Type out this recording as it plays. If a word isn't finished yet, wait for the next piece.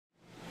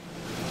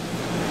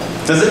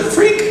Does it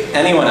freak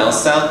anyone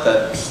else out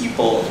that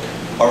people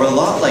are a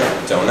lot like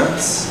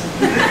donuts?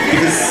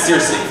 Because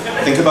seriously,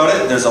 think about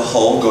it, there's a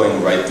hole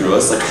going right through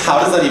us. Like, how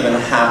does that even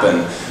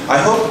happen? I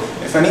hope,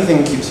 if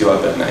anything keeps you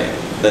up at night,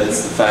 that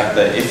it's the fact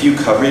that if you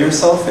cover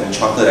yourself in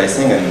chocolate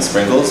icing and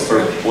sprinkles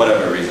for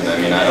whatever reason, I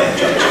mean, I don't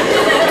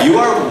judge, you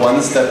are one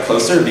step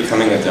closer to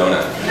becoming a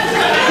donut.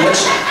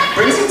 Which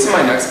brings me to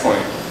my next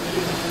point.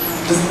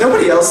 Does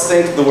nobody else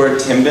think the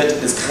word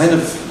Timbit is kind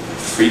of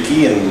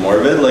freaky and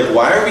morbid? Like,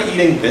 why are we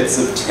eating bits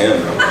of Tim?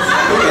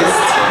 Who is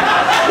Tim?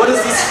 What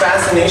is this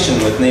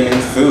fascination with naming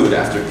food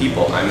after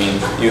people? I mean,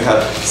 you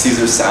have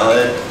Caesar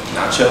salad,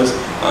 nachos.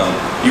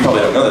 You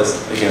probably don't know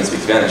this if you don't speak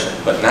Spanish,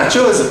 but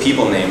Nacho is a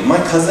people name. My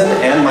cousin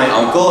and my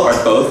uncle are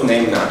both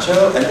named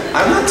Nacho, and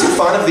I'm not too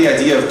fond of the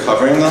idea of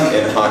covering them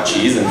in hot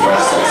cheese and fresh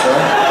salsa.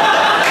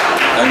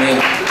 I mean,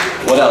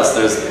 what else?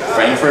 There's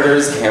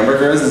Frankfurters,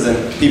 hamburgers, as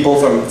in people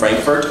from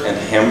Frankfurt and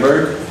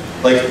Hamburg.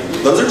 Like,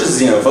 those are just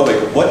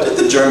xenophobic. What did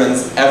the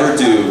Germans ever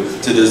do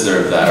to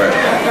deserve that? Or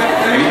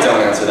maybe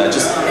don't answer that.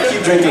 Just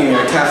keep drinking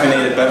your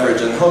caffeinated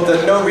beverage and hope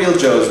that no real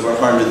Joes were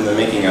harmed in the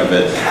making of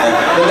it.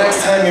 And the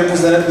next time you're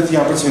presented with the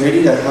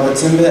opportunity to have a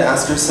Timbit,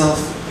 ask yourself,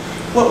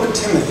 what would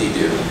Timothy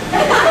do?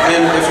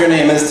 And if your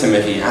name is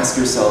Timothy, ask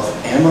yourself,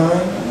 am I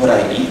what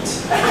I eat?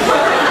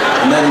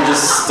 And then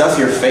just stuff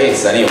your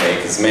face anyway,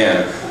 because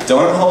man,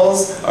 donut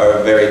holes are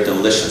a very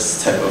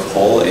delicious type of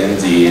hole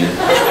indeed.